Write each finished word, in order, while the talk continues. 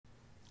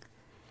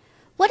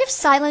What if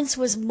silence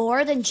was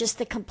more than just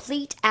the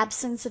complete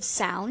absence of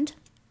sound?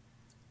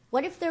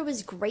 What if there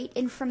was great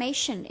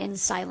information in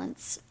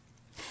silence?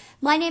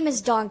 My name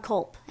is Dawn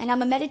Culp, and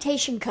I'm a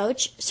meditation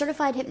coach,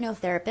 certified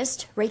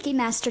hypnotherapist, Reiki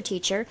master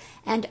teacher,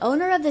 and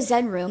owner of the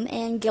Zen Room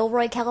in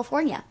Gilroy,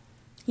 California.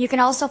 You can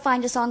also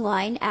find us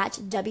online at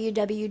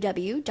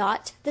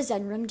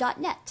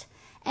www.thezenroom.net.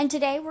 And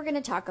today we're going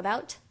to talk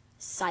about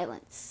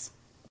silence.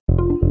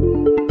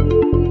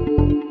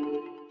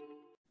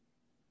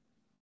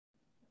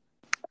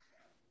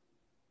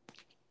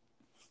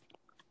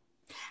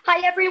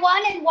 Hi,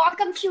 everyone, and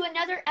welcome to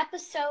another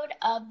episode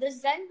of the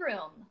Zen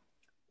Room.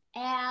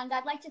 And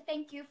I'd like to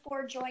thank you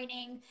for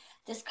joining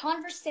this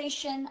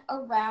conversation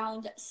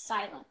around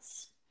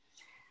silence.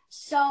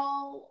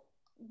 So,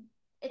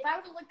 if I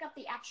were to look up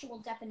the actual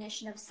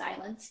definition of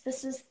silence,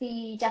 this is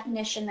the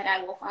definition that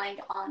I will find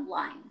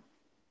online.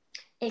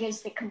 It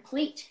is the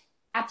complete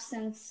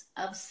absence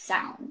of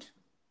sound.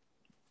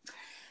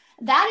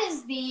 That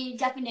is the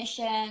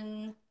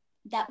definition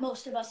that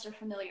most of us are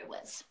familiar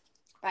with.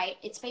 Right?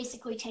 It's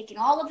basically taking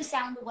all of the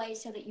sound away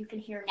so that you can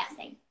hear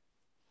nothing.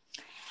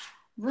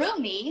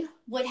 Rumi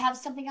would have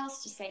something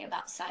else to say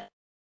about silence.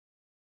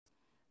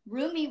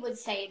 Rumi would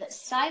say that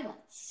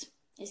silence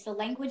is the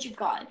language of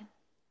God.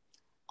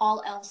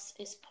 All else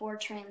is poor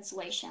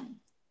translation.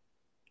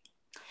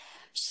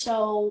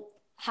 So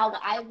how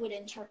I would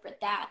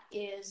interpret that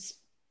is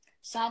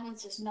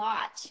silence is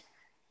not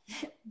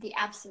the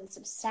absence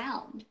of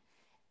sound.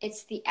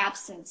 It's the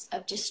absence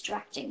of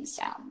distracting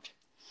sound.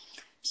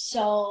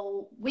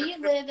 So we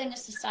live in a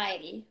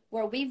society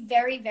where we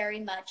very, very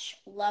much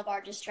love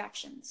our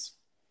distractions,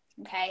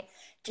 okay?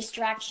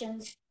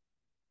 Distractions,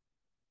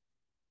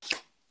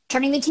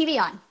 turning the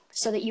TV on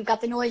so that you've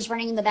got the noise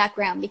running in the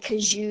background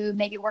because you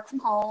maybe work from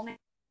home and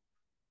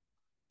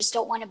just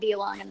don't want to be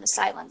alone in the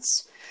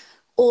silence.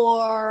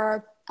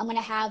 Or I'm going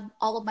to have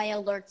all of my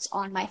alerts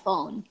on my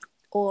phone,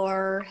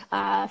 or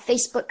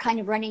Facebook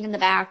kind of running in the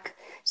back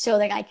so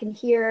that I can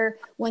hear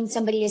when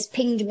somebody has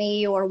pinged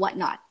me or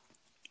whatnot.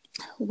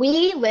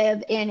 We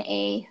live in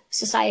a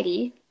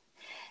society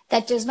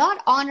that does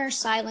not honor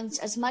silence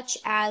as much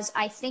as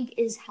I think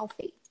is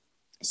healthy.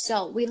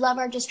 So we love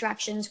our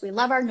distractions. We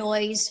love our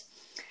noise.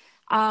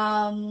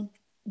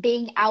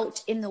 Being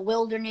out in the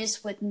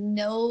wilderness with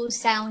no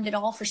sound at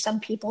all for some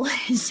people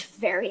is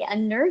very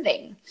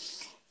unnerving.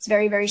 It's a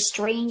very, very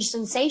strange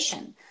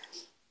sensation.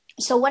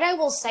 So what I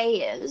will say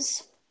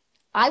is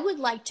I would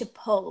like to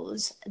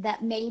pose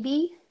that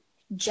maybe,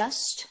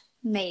 just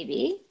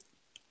maybe,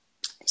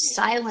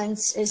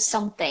 silence is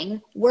something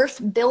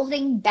worth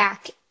building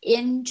back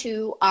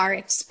into our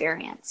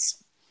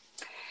experience.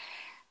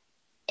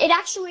 It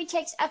actually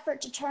takes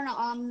effort to turn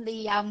on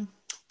the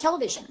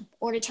television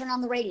or to turn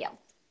on the radio.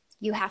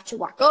 You have to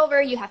walk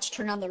over, you have to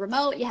turn on the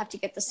remote, you have to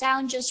get the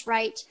sound just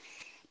right.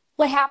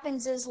 What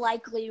happens is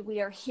likely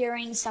we are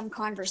hearing some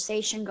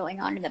conversation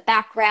going on in the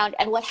background.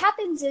 And what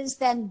happens is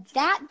then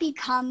that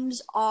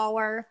becomes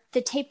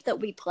the tape that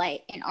we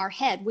play in our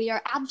head. We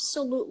are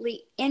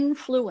absolutely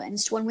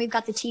influenced when we've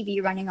got the TV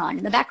running on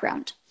in the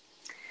background.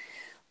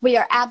 We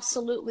are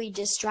absolutely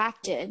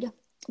distracted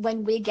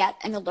when we get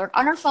an alert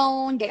on our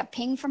phone, get a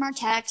ping from our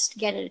text,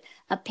 get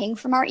a ping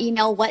from our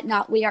email,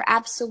 whatnot. We are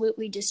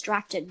absolutely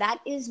distracted. That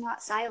is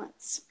not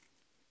silence.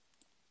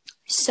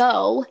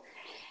 So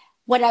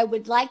what I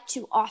would like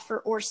to offer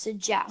or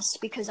suggest,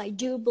 because I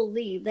do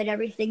believe that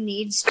everything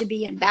needs to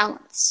be in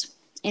balance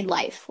in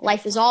life.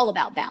 Life is all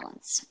about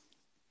balance.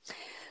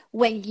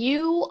 When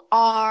you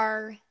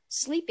are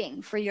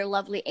sleeping for your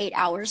lovely 8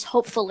 hours,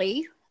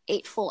 hopefully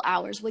 8 full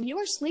hours, when you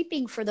are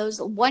sleeping for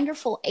those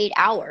wonderful 8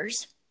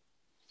 hours,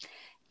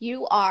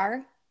 you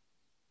are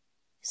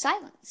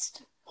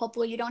silenced.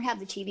 Hopefully you don't have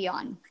the TV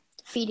on,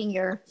 feeding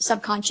your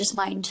subconscious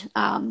mind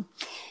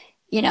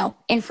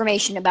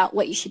information about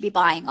what you should be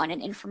buying on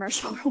an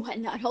infomercial or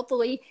whatnot.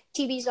 Hopefully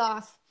TV's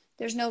off.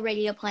 There's no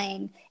radio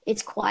playing.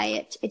 It's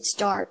quiet. It's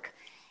dark.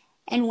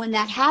 And when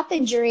that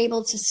happens, you're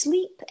able to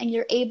sleep and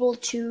you're able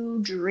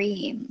to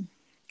dream,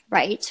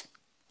 right?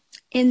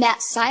 In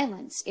that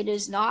silence, it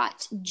is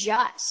not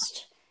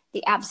just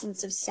the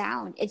absence of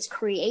sound. It's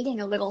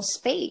creating a little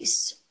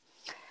space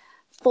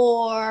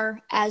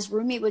for, as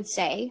Rumi would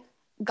say,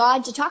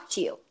 God to talk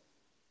to you.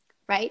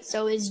 Right?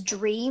 So is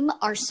dream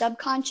our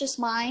subconscious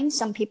mind?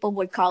 Some people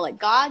would call it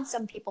God.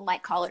 Some people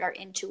might call it our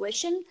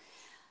intuition.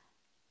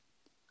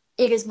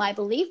 It is my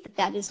belief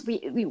that is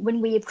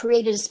when we have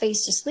created a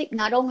space to sleep,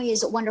 not only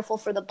is it wonderful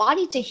for the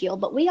body to heal,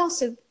 but we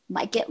also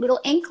might get little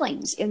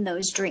inklings in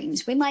those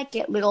dreams. We might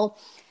get little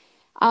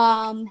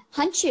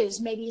hunches,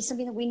 maybe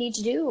something that we need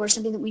to do or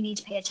something that we need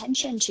to pay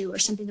attention to or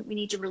something that we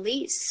need to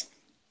release.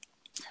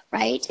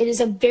 Right? It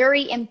is a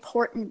very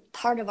important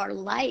part of our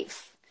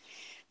life.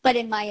 But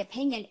in my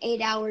opinion,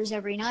 8 hours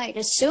every night,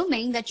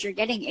 assuming that you're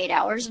getting 8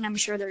 hours, and I'm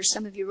sure there's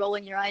some of you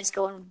rolling your eyes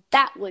going,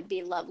 that would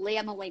be lovely.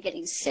 I'm only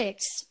getting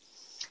 6.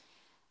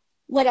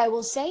 What I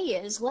will say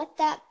is let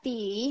that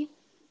be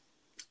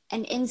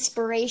an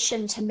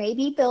inspiration to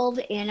maybe build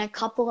in a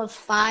couple of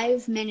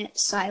 5-minute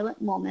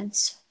silent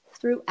moments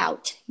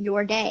throughout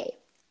your day.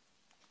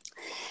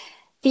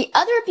 The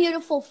other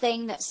beautiful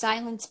thing that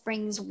silence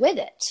brings with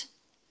it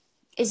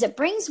is it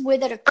brings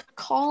with it a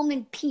calm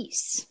and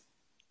peace.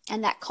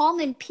 And that calm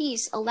and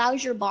peace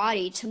allows your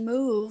body to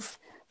move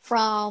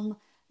from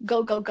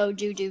go, go, go,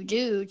 do, do,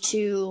 do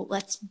to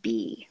let's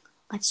be.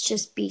 Let's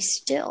just be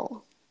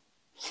still.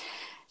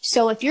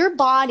 So if your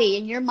body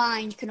and your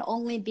mind can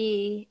only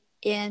be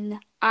in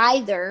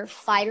either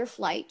fight or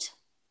flight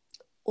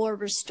or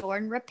restore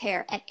and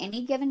repair at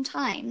any given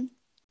time,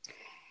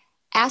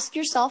 ask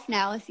yourself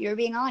now, if you're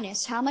being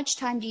honest, how much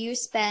time do you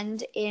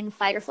spend in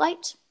fight or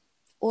flight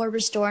or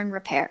restore and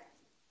repair?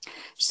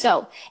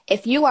 So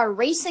if you are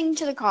racing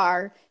to the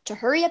car to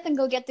hurry up and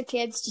go get the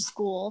kids to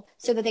school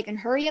so that they can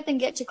hurry up and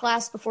get to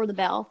class before the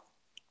bell,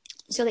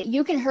 so that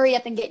you can hurry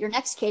up and get your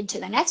next kid to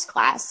the next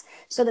class,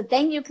 so that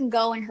then you can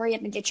go and hurry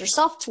up and get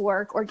yourself to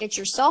work or get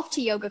yourself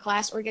to yoga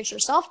class or get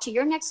yourself to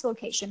your next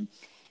location,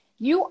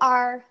 you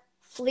are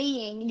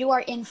fleeing, you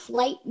are in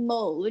flight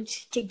mode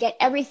to get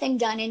everything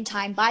done in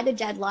time by the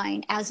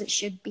deadline as it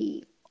should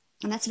be.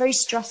 And that's very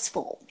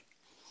stressful,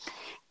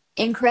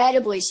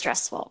 incredibly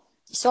stressful.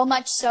 So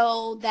much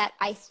so that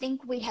I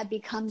think we have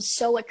become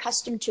so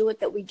accustomed to it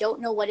that we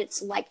don't know what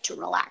it's like to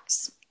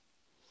relax.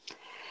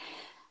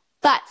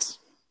 But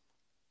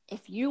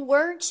if you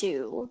were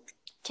to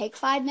take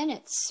 5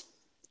 minutes,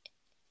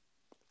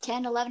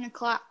 10, 11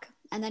 o'clock,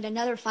 and then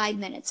another 5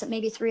 minutes at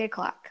maybe 3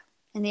 o'clock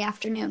in the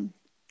afternoon,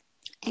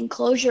 and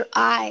close your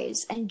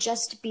eyes and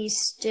just be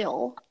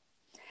still,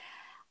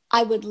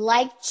 I would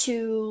like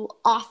to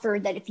offer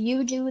that if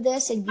you do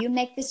this and you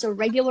make this a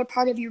regular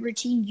part of your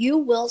routine, you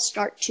will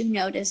start to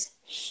notice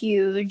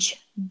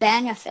huge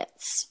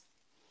benefits.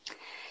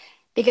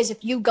 Because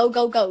if you go,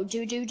 go, go,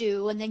 do, do,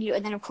 do, and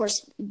then of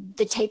course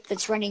the tape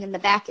that's running in the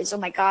back is, oh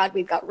my God,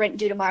 we've got rent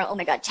due tomorrow. Oh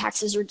my God,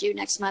 taxes are due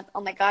next month.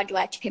 Oh my God, do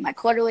I have to pay my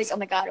quarterlies? Oh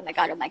my God, oh my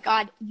God, oh my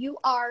God. You're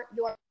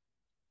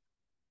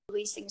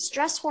releasing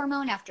stress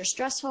hormone after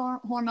stress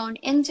hormone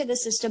into the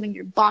system, and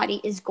your body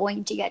is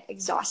going to get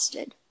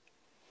exhausted.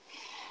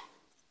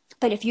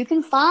 But if you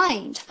can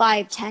find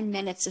 5, 10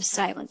 minutes of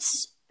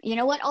silence, you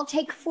know what? I'll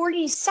take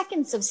 40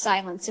 seconds of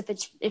silence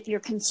if you're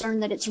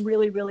concerned that it's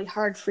really, really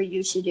hard for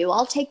you to do.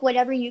 I'll take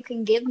whatever you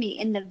can give me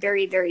in the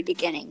very, very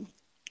beginning.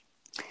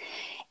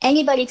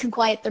 Anybody can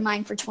quiet their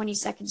mind for 20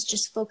 seconds.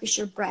 Just focus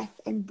your breath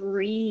and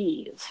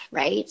breathe,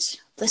 right?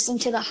 Listen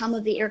to the hum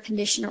of the air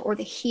conditioner or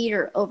the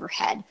heater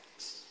overhead.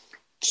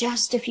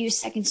 Just a few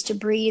seconds to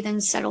breathe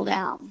and settle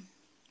down.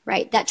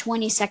 Right? That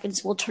 20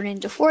 seconds will turn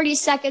into 40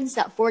 seconds.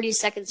 That 40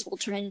 seconds will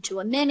turn into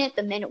a minute.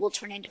 The minute will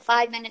turn into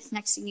 5 minutes.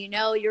 Next thing you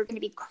know, you're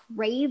going to be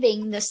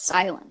craving the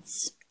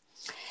silence.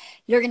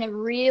 You're going to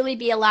really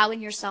be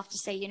allowing yourself to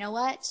say, you know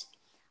what?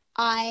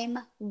 I'm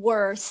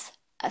worth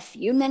a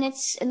few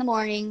minutes in the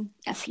morning,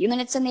 a few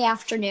minutes in the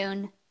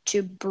afternoon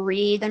to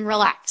breathe and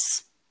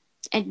relax.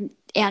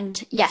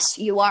 And yes,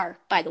 you are,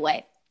 by the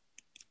way,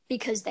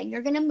 because then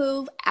you're going to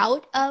move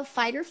out of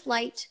fight or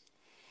flight.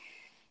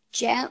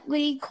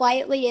 Gently,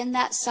 quietly in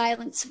that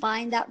silence,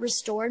 find that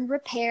restore and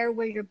repair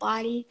where your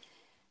body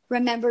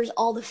remembers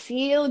all the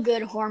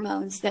feel-good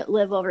hormones that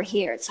live over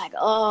here. It's like,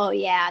 oh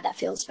yeah, that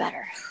feels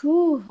better.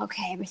 Whew,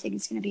 okay,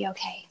 everything's going to be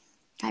okay.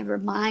 I'm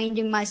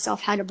reminding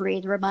myself how to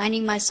breathe,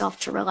 reminding myself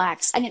to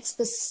relax. And it's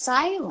the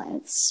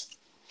silence,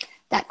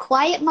 that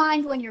quiet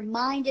mind when your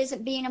mind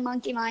isn't being a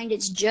monkey mind,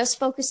 it's just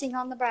focusing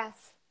on the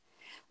breath,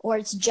 or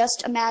it's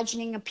just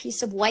imagining a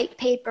piece of white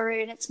paper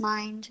in its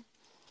mind,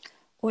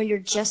 or you're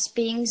just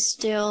being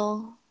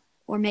still,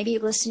 or maybe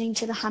listening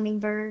to the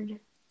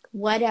hummingbird,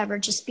 whatever.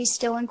 Just be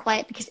still and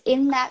quiet, because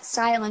in that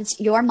silence,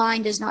 your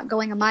mind is not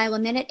going a mile a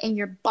minute and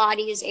your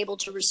body is able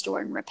to restore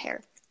and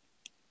repair.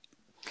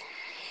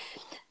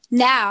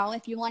 Now,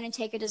 if you want to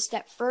take it a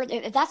step further,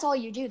 if that's all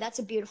you do, that's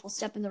a beautiful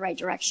step in the right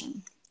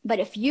direction. But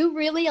if you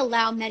really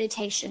allow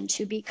meditation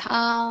to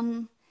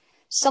become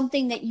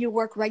something that you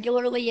work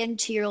regularly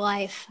into your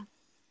life,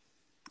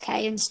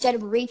 okay, instead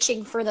of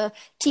reaching for the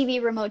TV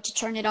remote to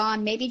turn it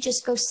on, maybe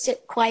just go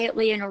sit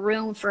quietly in a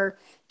room for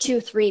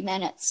 2-3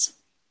 minutes.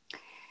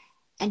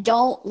 And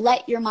don't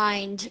let your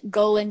mind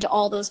go into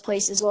all those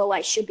places. Oh, I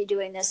should be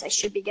doing this. I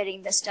should be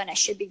getting this done. I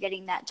should be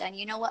getting that done.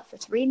 You know what? For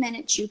 3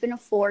 minutes, you can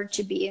afford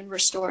to be in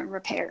restore and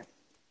repair.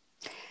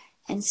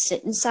 And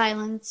sit in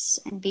silence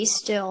and be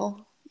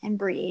still and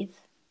breathe.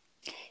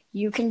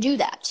 You can do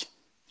that.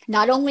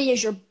 Not only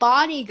is your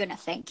body going to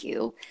thank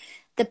you,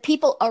 the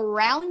people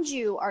around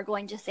you are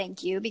going to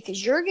thank you,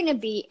 because you're going to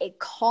be a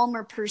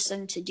calmer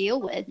person to deal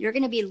with. You're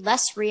going to be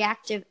less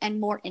reactive and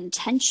more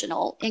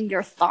intentional in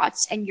your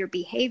thoughts and your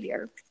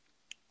behavior.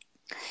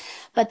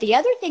 But the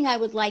other thing I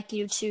would like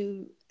you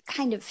to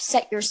kind of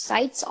set your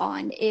sights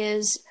on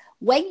is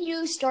when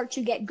you start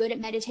to get good at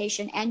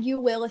meditation, and you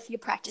will if you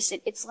practice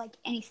it, it's like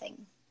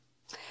anything.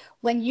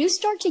 When you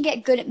start to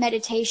get good at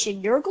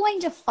meditation, you're going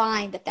to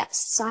find that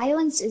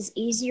silence is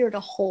easier to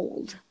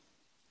hold.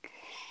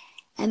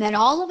 And then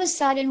all of a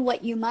sudden,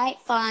 what you might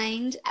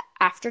find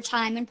after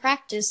time and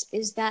practice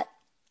is that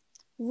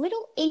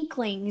little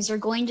inklings are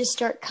going to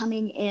start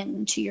coming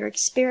into your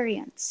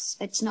experience.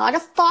 It's not a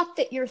thought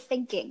that you're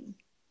thinking.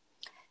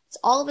 It's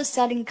all of a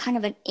sudden kind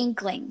of an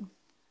inkling.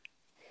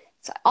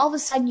 So all of a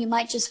sudden you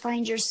might just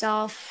find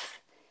yourself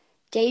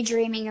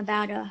daydreaming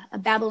about a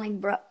babbling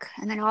brook.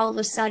 And then all of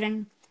a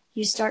sudden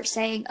you start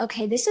saying,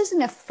 okay, this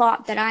isn't a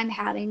thought that I'm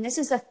having. This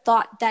is a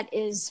thought that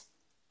is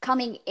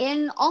coming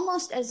in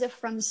almost as if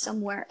from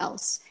somewhere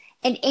else.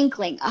 An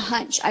inkling, a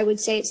hunch. I would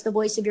say it's the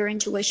voice of your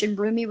intuition.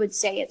 Rumi would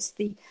say it's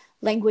the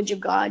language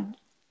of God.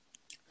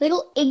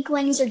 Little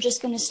inklings are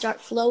just going to start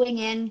flowing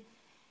in,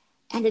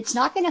 and it's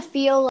not going to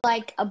feel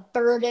like a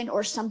burden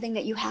or something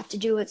that you have to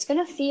do. It's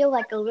going to feel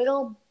like a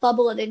little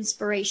bubble of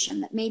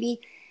inspiration that maybe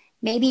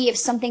if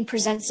something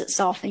presents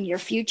itself in your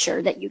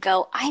future that you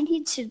go, I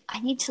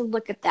need to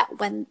look at that.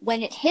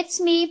 When it hits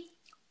me,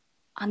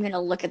 I'm going to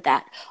look at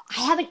that.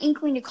 I have an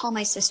inkling to call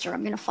my sister.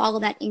 I'm going to follow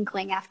that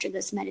inkling after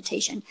this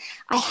meditation.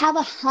 I have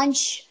a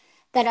hunch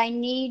that I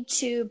need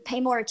to pay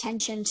more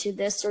attention to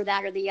this or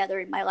that or the other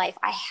in my life.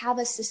 I have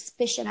a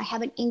suspicion. I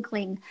have an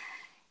inkling.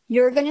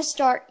 You're going to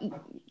start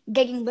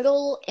getting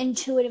little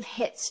intuitive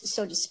hits,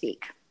 so to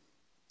speak,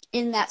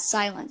 in that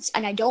silence.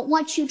 And I don't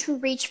want you to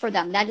reach for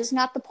them. That is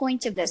not the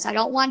point of this. I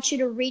don't want you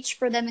to reach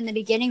for them in the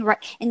beginning.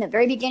 Right in the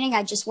very beginning,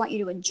 I just want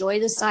you to enjoy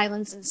the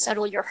silence and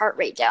settle your heart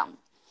rate down.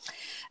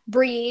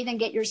 Breathe and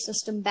get your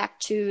system back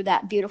to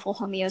that beautiful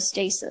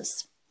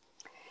homeostasis.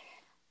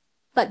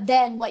 But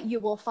then what you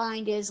will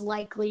find is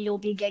likely you'll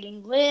be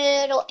getting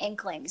little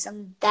inklings.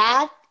 And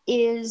that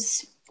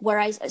is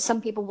where some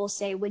people will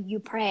say, when you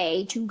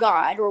pray to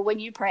God, or when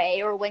you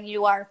pray, or when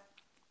you are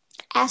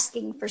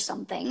asking for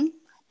something,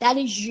 that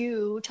is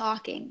you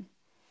talking.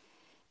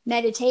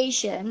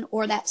 Meditation,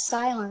 or that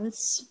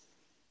silence,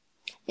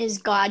 is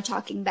God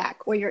talking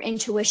back, or your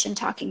intuition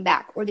talking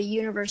back, or the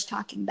universe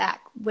talking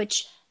back,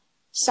 which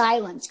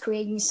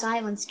creating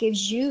silence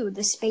gives you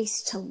the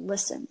space to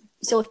listen.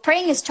 So if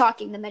praying is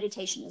talking, the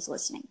meditation is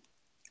listening,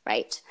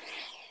 right?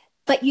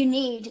 But you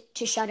need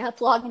to shut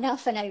up long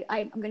enough, and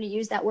I'm going to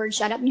use that word,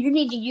 shut up. You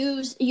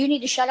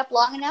need to shut up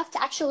long enough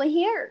to actually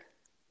hear.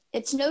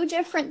 It's no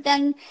different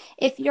than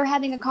if you're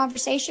having a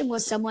conversation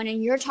with someone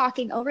and you're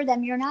talking over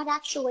them, you're not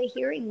actually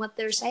hearing what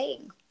they're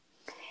saying.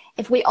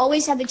 If we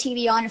always have the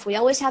TV on, if we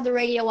always have the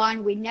radio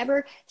on, we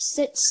never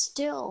sit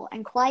still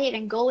and quiet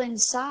and go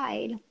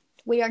inside,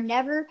 we are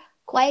never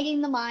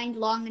quieting the mind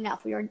long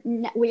enough.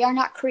 We are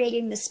not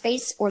creating the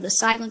space or the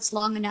silence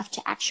long enough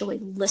to actually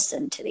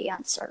listen to the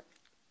answer.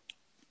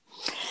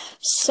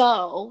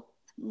 So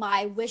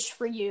my wish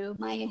for you,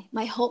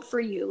 my hope for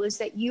you is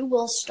that you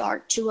will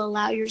start to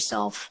allow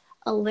yourself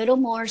a little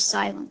more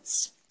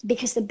silence,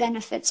 because the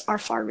benefits are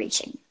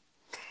far-reaching.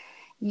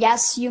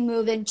 Yes, you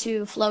move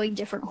into flowing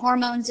different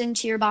hormones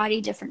into your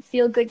body, different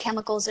feel-good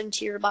chemicals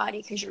into your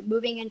body, because you're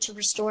moving into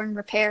restore and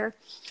repair.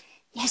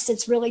 Yes,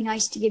 it's really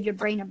nice to give your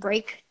brain a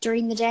break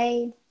during the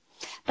day.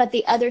 But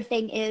the other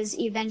thing is,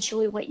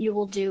 eventually what you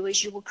will do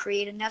is you will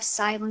create enough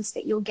silence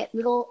that you'll get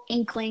little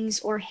inklings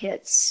or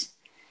hits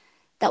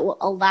that will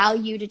allow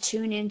you to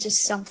tune into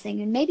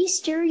something and maybe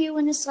steer you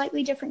in a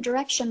slightly different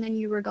direction than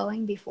you were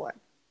going before.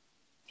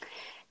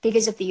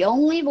 Because if the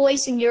only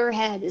voice in your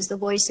head is the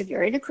voice of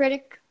your inner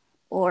critic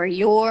or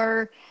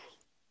your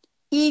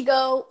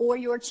ego or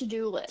your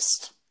to-do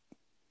list,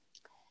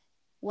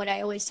 what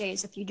I always say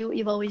is, if you do what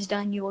you've always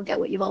done, you will get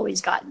what you've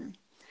always gotten.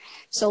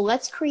 So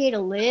let's create a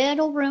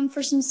little room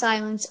for some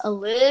silence, a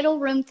little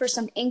room for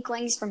some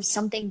inklings from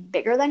something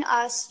bigger than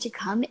us to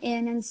come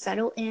in and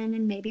settle in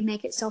and maybe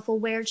make itself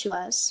aware to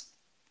us.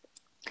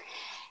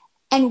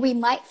 And we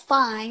might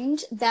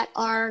find that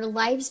our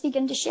lives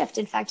begin to shift.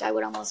 In fact, I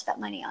would almost bet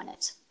money on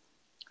it.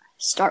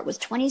 Start with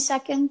 20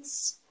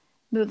 seconds,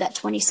 move that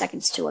 20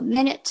 seconds to a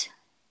minute,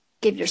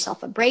 give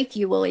yourself a break.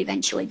 You will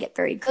eventually get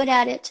very good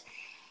at it.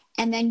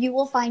 And then you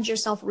will find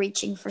yourself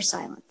reaching for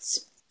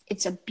silence.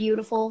 It's a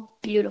beautiful,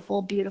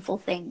 beautiful, beautiful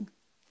thing.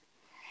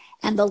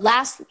 And the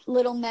last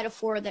little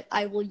metaphor that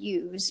I will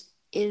use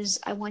is,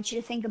 I want you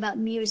to think about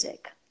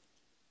music.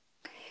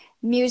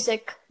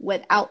 Music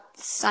without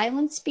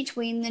silence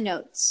between the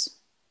notes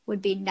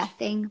would be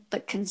nothing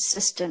but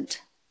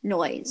consistent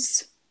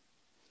noise.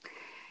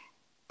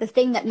 The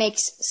thing that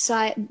makes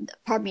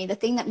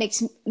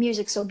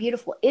music so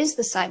beautiful is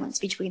the silence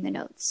between the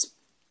notes.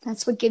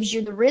 That's what gives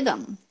you the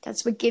rhythm.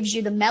 That's what gives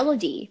you the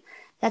melody.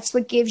 That's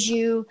what gives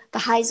you the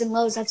highs and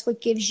lows. That's what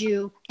gives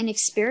you an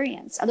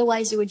experience.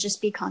 Otherwise, it would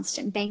just be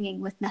constant banging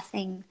with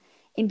nothing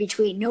in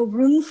between. No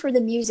room for the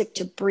music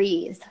to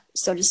breathe,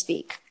 so to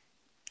speak.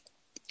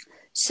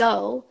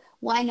 So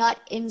why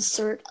not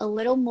insert a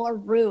little more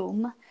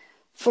room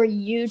for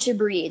you to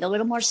breathe, a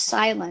little more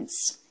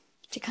silence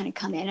to kind of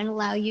come in and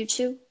allow you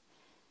to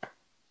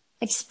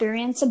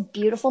experience a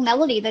beautiful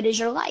melody that is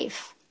your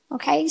life.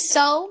 Okay,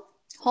 so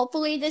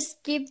hopefully this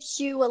gives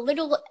you a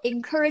little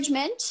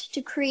encouragement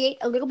to create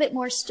a little bit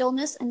more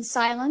stillness and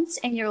silence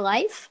in your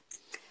life.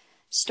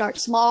 Start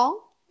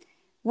small,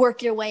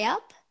 work your way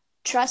up.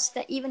 Trust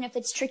that even if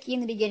it's tricky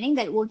in the beginning,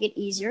 that it will get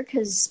easier,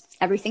 because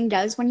everything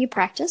does when you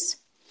practice.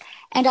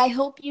 And I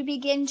hope you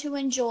begin to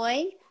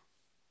enjoy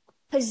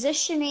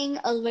positioning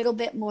a little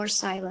bit more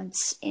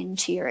silence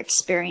into your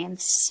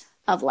experience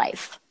of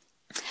life.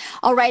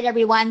 All right,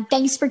 everyone.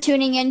 Thanks for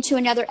tuning in to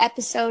another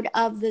episode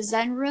of the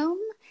Zen Room.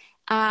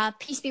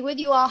 Peace be with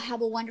you all.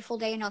 Have a wonderful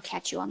day, and I'll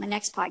catch you on the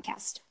next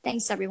podcast.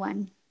 Thanks,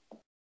 everyone.